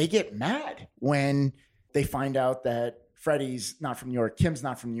they get mad when they find out that Freddie's not from New York, Kim's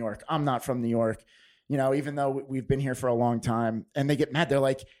not from New York, I'm not from New York, even though we've been here for a long time. And they get mad. They're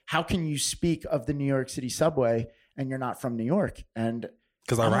like, how can you speak of the New York City subway and you're not from New York? And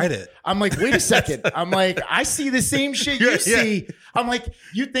because I write it. I'm like, wait a second. I'm like, I see the same shit you see. I'm like,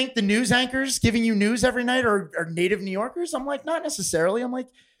 you think the news anchors giving you news every night are native New Yorkers? I'm like, not necessarily. I'm like,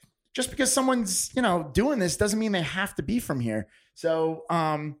 just because someone's, doing this doesn't mean they have to be from here. So,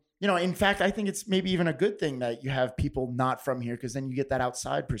 in fact, I think it's maybe even a good thing that you have people not from here, because then you get that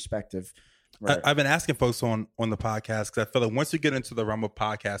outside perspective. Right. I've been asking folks on the podcast, because I feel like once you get into the realm of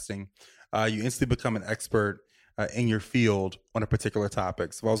podcasting, you instantly become an expert in your field on a particular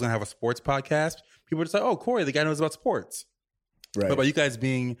topic. So if I was going to have a sports podcast, people would say, oh, Corey, the guy knows about sports. Right. But by you guys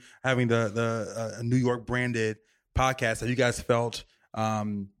having the New York branded podcast, have you guys felt,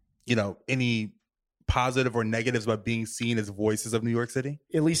 any positive or negatives about being seen as voices of New York City?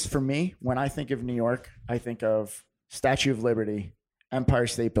 At least for me, when I think of New York, I think of Statue of Liberty, Empire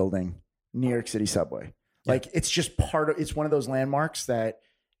State Building, New York City subway. Yeah. Like it's just it's one of those landmarks that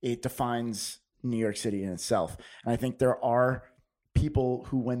it defines New York City in itself. And I think there are people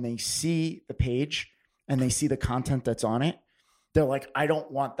who, when they see the page and they see the content that's on it, they're like, I don't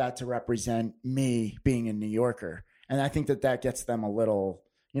want that to represent me being a New Yorker. And I think that gets them a little,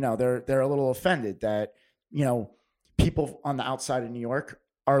 they're a little offended that, people on the outside of New York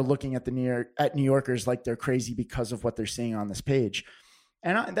are looking at New Yorkers like they're crazy because of what they're seeing on this page.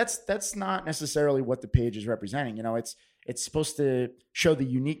 And that's not necessarily what the page is representing. It's supposed to show the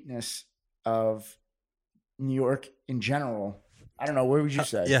uniqueness of New York in general. I don't know. What would you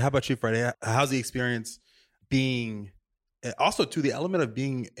say? Yeah. How about you, Freddie? How's the experience being, also to the element of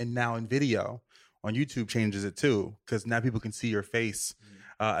being now in video on YouTube changes it too, because now people can see your face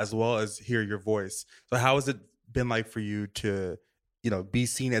as well as hear your voice. So how has it been like for you to, be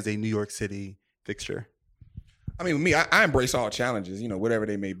seen as a New York City fixture? I mean, with me, I embrace all challenges, whatever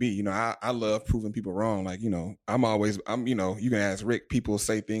they may be. I love proving people wrong. Like, you can ask Rick, people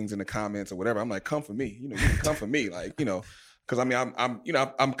say things in the comments or whatever. I'm like, come for me. You can come for me. Like, because I mean,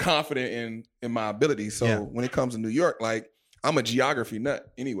 I'm confident in my ability. So when it comes to New York, like, I'm a geography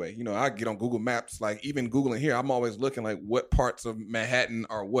nut anyway. I get on Google Maps, like even Googling here, I'm always looking like what parts of Manhattan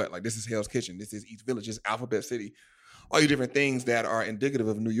are what. Like this is Hell's Kitchen, this is East Village, this is Alphabet City. All these different things that are indicative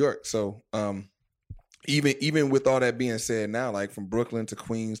of New York. So even with all that being said now, like from Brooklyn to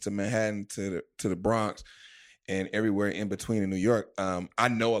Queens to Manhattan to the Bronx and everywhere in between in New York, I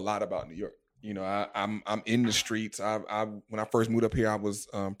know a lot about New York. I'm in the streets. When I first moved up here, I was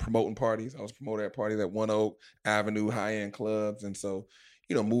promoting parties. I was promoting at parties at One Oak Avenue, high-end clubs. And so,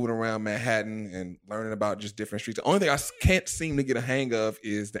 moving around Manhattan and learning about just different streets. The only thing I can't seem to get a hang of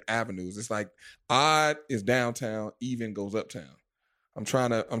is the avenues. It's like odd is downtown, even goes uptown. I'm trying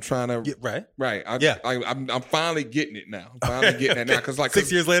to yeah, right. I'm finally getting it now. Because like 6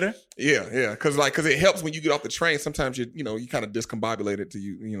 years later. Yeah. Because it helps when you get off the train. Sometimes you kind of discombobulated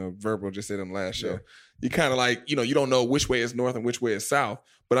to Verbal just said on the last show. You kind of like you don't know which way is north and which way is south.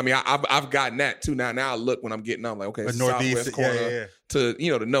 But I mean I've gotten that too. Now I look when I'm getting up like okay, it's southwest corner to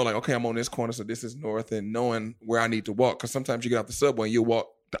to know like okay, I'm on this corner, so this is north, and knowing where I need to walk. Because sometimes you get off the subway and you'll walk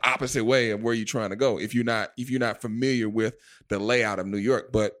the opposite way of where you're trying to go if you're not familiar with the layout of New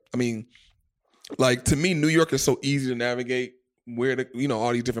York. But I mean, like to me, New York is so easy to navigate where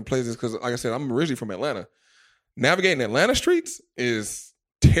all these different places. Because like I said, I'm originally from Atlanta. Navigating Atlanta streets is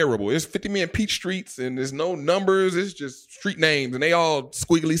terrible. It's 50 million peach streets and there's no numbers. It's just street names and they all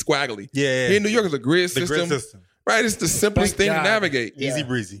squiggly squaggly. Yeah. Here in New York is a grid system. Right. It's the simplest thing to navigate. Yeah. Easy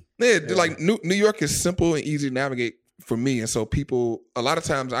breezy. Yeah. Like New York is simple and easy to navigate for me. And so people, a lot of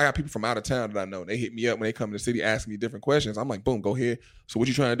times I got people from out of town that I know. They hit me up when they come to the city asking me different questions. I'm like, boom, go here. So what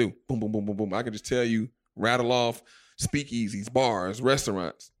you trying to do? Boom, boom, boom, boom, boom. I can just tell you, rattle off speakeasies, bars,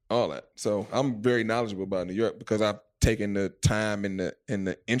 restaurants, all that. So I'm very knowledgeable about New York because I've taking the time and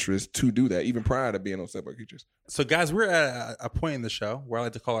the interest to do that, even prior to being on Subway Creatures. So, guys, we're at a point in the show where I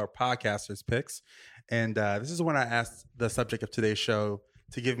like to call our podcasters picks. And this is when I asked the subject of today's show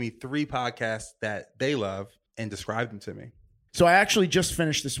to give me 3 podcasts that they love and describe them to me. So I actually just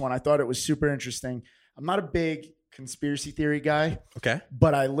finished this one. I thought it was super interesting. I'm not a big conspiracy theory guy. Okay.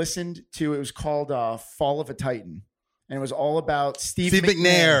 But I listened to, it was called Fall of a Titan. And it was all about Steve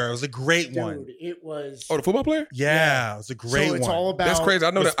McNair. It was a great Dude, one. it was. Oh, the football player? Yeah, it was a great one. So it's all about. That's crazy.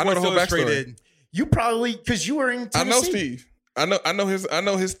 I know the whole backstory. You probably, because you were in Tennessee. I know Steve. I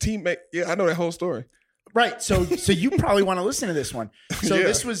know his teammate. Yeah, I know that whole story. Right. So you probably want to listen to this one. So Yeah.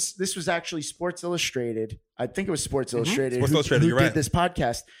 this was actually Sports Illustrated. I think it was Sports Illustrated. Sports who, Illustrated, who you're did right. this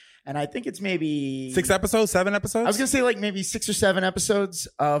podcast. And I think it's maybe 6 episodes, 7 episodes? I was gonna say like maybe 6 or 7 episodes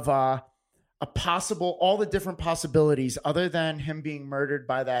of a possible, all the different possibilities other than him being murdered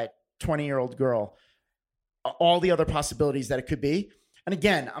by that 20-year-old girl, all the other possibilities that it could be. And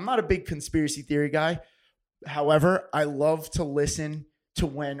again, I'm not a big conspiracy theory guy. However, I love to listen to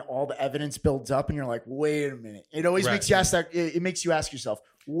when all the evidence builds up and you're like, wait a minute. It always Right. makes you ask that. It makes you ask yourself,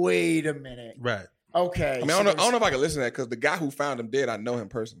 wait a minute. Right. Okay. I mean, I don't know if I can listen to that because the guy who found him dead, I know him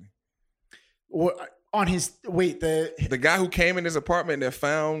personally. On his, The guy who came in his apartment that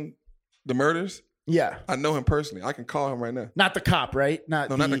found the murders, yeah. I know him personally. I can call him right now. Not the cop, right? Not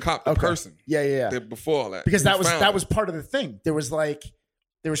the cop, the person. Yeah. Before all that. Because Who that found was him. part of the thing. There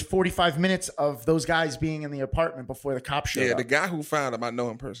was 45 minutes of those guys being in the apartment before the cops showed Yeah, up. the guy who found him, I know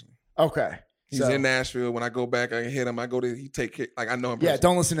him personally. Okay. He's in Nashville. When I go back, I hit him. I go to, he take care. Like, I know him personally. Yeah,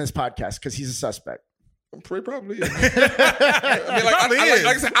 don't listen to this podcast because he's a suspect. Probably is. I mean,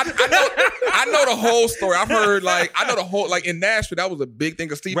 like I said, I know the whole story. I've heard I know the whole, like in Nashville, that was a big thing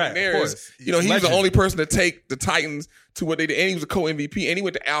because Steve Right, of McNair course. is, he was Legend. the only person to take the Titans to what they did, and he was a co-MVP, and he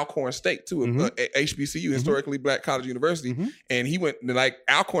went to Alcorn State too, HBCU, historically black college university, and he went to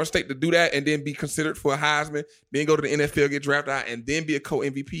Alcorn State to do that, and then be considered for a Heisman, then go to the NFL, get drafted out, and then be a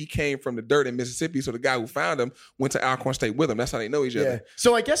co-MVP. He came from the dirt in Mississippi, so the guy who found him went to Alcorn State with him. That's how they know each Yeah. other.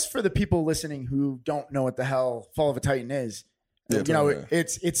 So I guess for the people listening who don't know what the hell Fall of a Titan is,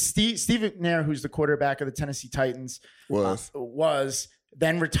 it's Steve McNair, who's the quarterback of the Tennessee Titans, was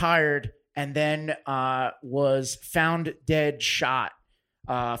then retired and then was found dead, shot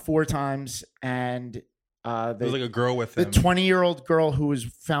 4 times, and There was like a girl with the him. 20-year-old girl who was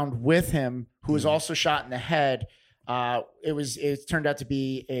found with him, who was also shot in the head. It turned out to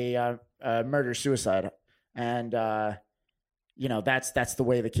be a murder suicide, and that's the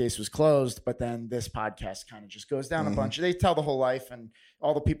way the case was closed. But then this podcast kind of just goes down a bunch. They tell the whole life and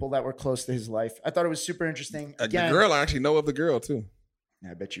all the people that were close to his life. I thought it was super interesting. Again, The girl, I actually know of the girl too.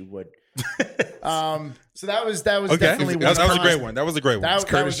 I bet you would. So that was Okay. definitely That was a one. great one. That was a great one. That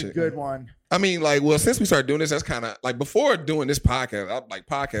was a good one. I mean, since we started doing this, that's kind of before doing this podcast,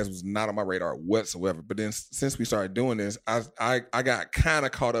 podcast was not on my radar whatsoever. But then since we started doing this, I got kind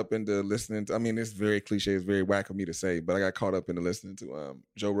of caught up into listening to, I mean, it's very cliche, it's very whack of me to say, but I got caught up into listening to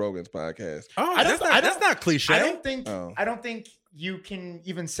Joe Rogan's podcast. Oh, I don't- that's not cliche. I don't think you can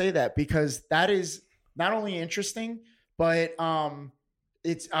even say that because that is not only interesting, but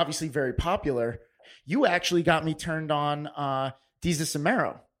it's obviously very popular. You actually got me turned on Deezus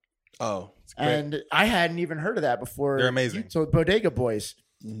Samaro. Oh, And I hadn't even heard of that before. They're amazing. So Bodega Boys.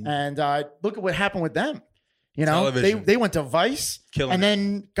 And look at what happened with them. Television. They went to Vice Killing and it.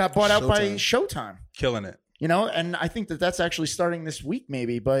 then got bought out by Showtime. Killing it. And I think that's actually starting this week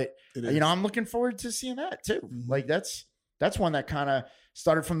maybe, but It is. I'm looking forward to seeing that too. Like that's one that kind of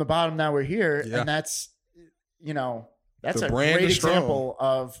started from the bottom. Now we're here. Yeah. And that's The a brand great is strong. example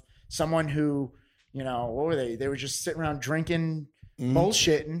of someone who, what were they? They were just sitting around drinking,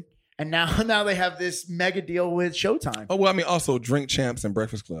 bullshitting. And now they have this mega deal with Showtime. Oh, well, I mean, also Drink Champs and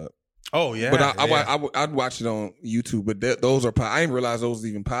Breakfast Club. Oh yeah. But yeah. I'd watch it on YouTube. But those are, I didn't realize those was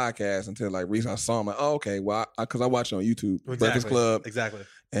even podcasts until recently I saw them. Like, oh, okay. Well, because I watch it on YouTube. Exactly. Breakfast Club. Exactly.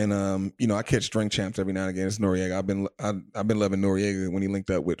 And I catch Drink Champs every now and again. It's Noriega. I've been loving Noriega when he linked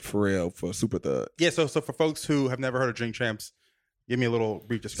up with Pharrell for Super Thug. Yeah. So for folks who have never heard of Drink Champs, give me a little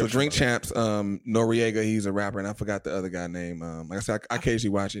brief So description. Drink Champs, Noriega, he's a rapper, and I forgot the other guy name. Like I said, I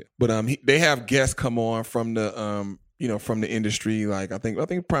occasionally watch it, but they have guests come on from the from the industry. Like I think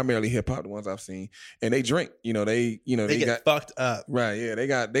primarily hip hop, the ones I've seen, and they drink. They get got fucked up. right. Yeah,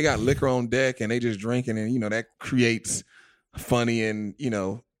 they got liquor on deck, and they just drinking, and that creates funny and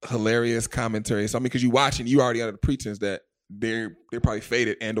hilarious commentary. So I mean, because you watching, you already under the pretense that they're probably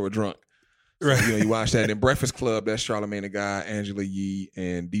faded and or drunk. Right. So, you watch that. And then Breakfast Club, that's Charlamagne the Guy, Angela Yee,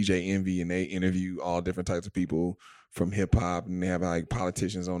 and DJ Envy, and they interview all different types of people from hip hop, and they have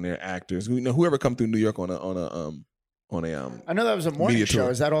politicians on there, actors, whoever come through New York on on a I know that was a morning media show.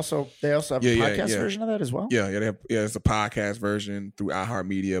 tour. Is that also they also have a podcast version of that as well? Yeah, they have, it's a podcast version through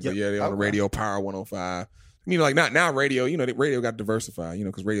iHeartMedia, but they're on the radio, Power 105. Like not now radio, the radio got diversified,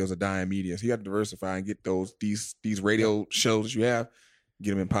 because radio's a dying media. So you got to diversify and get these radio shows that you have,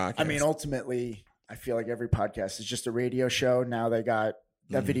 get them in podcasts. I mean, ultimately, I feel like every podcast is just a radio show. Now they got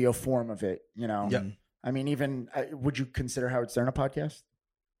that video form of it, Yep. I mean, even would you consider Howard Stern a podcast?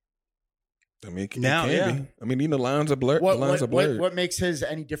 I mean, it Now, can yeah. be. I mean, the lines are blurred. What makes his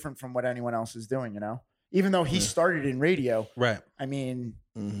any different from what anyone else is doing? Even though he started in radio, Right. I mean,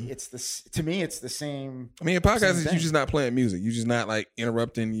 to me, it's the same. I mean, a podcast same is thing. you just not playing music. You just not like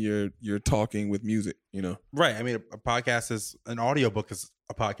interrupting your talking with music, Right. I mean, a podcast is an audiobook is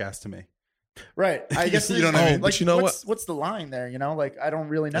a podcast to me. Right. I guess You know what I mean? But you know what? What's the line there? Like I don't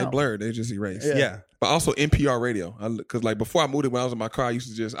really know. They blurred. They just erased. Yeah. But also NPR radio. Because like before I moved it, when I was in my car, I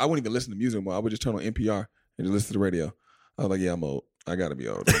used to I wouldn't even listen to music anymore. I would just turn on NPR and just listen to the radio. I was like, yeah, I'm old. I got to be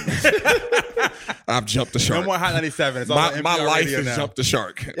old. I've jumped the shark. No more Hot 97. It's all my on my NPR life radio has now. jumped the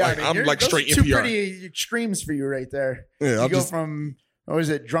shark. Yeah, Like, I mean, I'm like those straight are two NPR. pretty extremes for you right there. Yeah, you I'll go just- from what was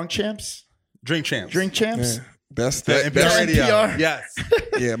it, Drunk Champs, Drink Champs. Drink Champs, Yeah, that's The that. NPR That's, radio. NPR. Yes.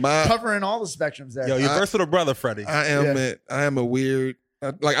 yeah, my covering all the spectrums there. Yo, your versatile brother, Freddie. I am a weird.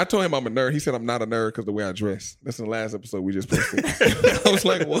 I told him I'm a nerd. He said I'm not a nerd because the way I dress. That's in the last episode we just posted. I was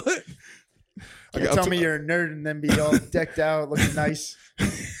like, what? Tell me you're a nerd and then be all decked out, looking nice.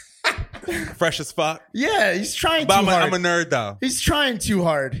 Fresh as fuck. Yeah, he's trying But too hard. I'm a nerd, though. He's trying too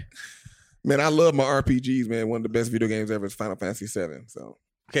hard. Man, I love my RPGs, man. One of the best video games ever is Final Fantasy VII. So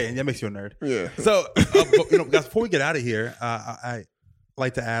Okay, and that makes you a nerd. yeah. So, guys, before we get out of here, I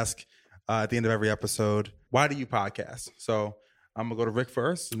like to ask at the end of every episode, why do you podcast? So I'm going to go to Rick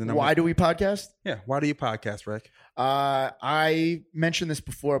first. And then Why do we podcast? why do you podcast, Rick? I mentioned this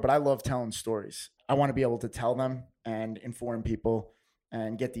before, but I love telling stories. I want to be able to tell them and inform people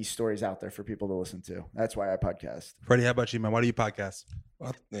and get these stories out there for people to listen to. That's why I podcast. Freddie, how about you, man? Why do you podcast?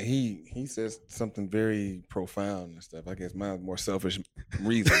 Well, he says something very profound and stuff. I guess mine's more selfish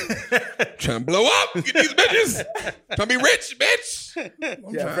reason. Trying to blow up, get these bitches. Trying to be rich, bitch.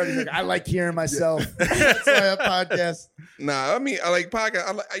 Yeah, Freddie's like, I like hearing myself. That's why I podcast. Nah, I mean, I like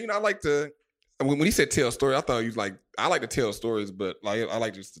podcast. I like to. When he said tell story, I thought he was like, I like to tell stories, but like I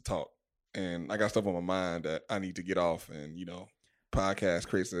like just to talk, and I got stuff on my mind that I need to get off, and podcast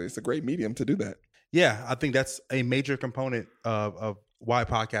creates it's a great medium to do that. Yeah, I think that's a major component of why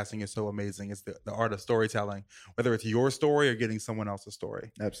podcasting is so amazing. It's the art of storytelling, whether it's your story or getting someone else's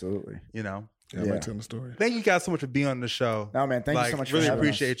story. Absolutely. Yeah, I Yeah. like telling the story. Thank you guys so much for being on the show. No, man, thank you so much for Really having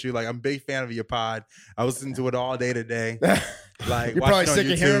appreciate us. you. Like, I'm a big fan of your pod. I was listening to it all day today. Like, You're watching probably on sick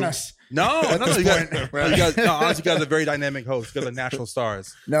of YouTube. hearing us. No, no, this you guys, point. honestly, you guys are very dynamic hosts. You guys are natural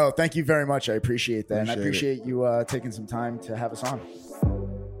stars. No, thank you very much. I appreciate that. and I Appreciate appreciate you taking some time to have us on.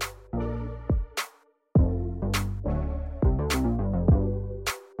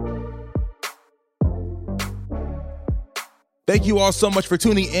 Thank you all so much for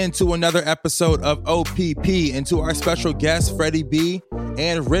tuning in to another episode of OPP and to our special guests, Freddie B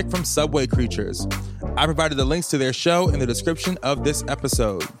and Rick from Subway Creatures. I provided the links to their show in the description of this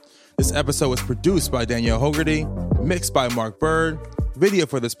episode. This episode was produced by Danielle Hogarty, mixed by Mark Bird. Video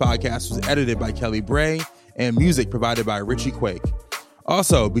for this podcast was edited by Kelly Bray, and music provided by Richie Quake.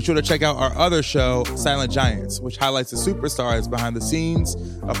 Also, be sure to check out our other show, Silent Giants, which highlights the superstars behind the scenes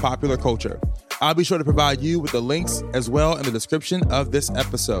of popular culture. I'll be sure to provide you with the links as well in the description of this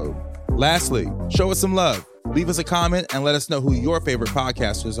episode. Lastly, show us some love. Leave us a comment and let us know who your favorite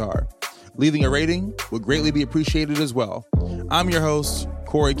podcasters are. Leaving a rating would greatly be appreciated as well. I'm your host,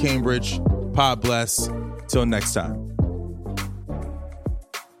 Corey Cambridge. Pod bless. Till next time.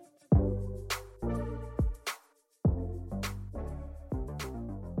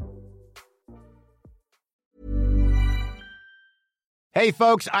 Hey,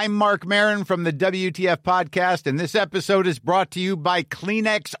 folks, I'm Mark Maron from the WTF Podcast, and this episode is brought to you by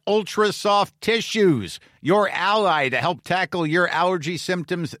Kleenex Ultra Soft Tissues, your ally to help tackle your allergy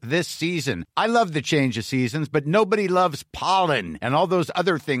symptoms this season. I love the change of seasons, but nobody loves pollen and all those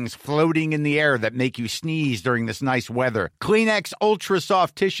other things floating in the air that make you sneeze during this nice weather. Kleenex Ultra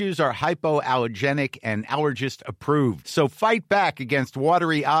Soft Tissues are hypoallergenic and allergist approved, so fight back against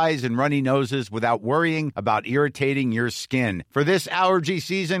watery eyes and runny noses without worrying about irritating your skin. For this allergy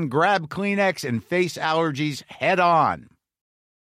season, grab Kleenex and face allergies head on.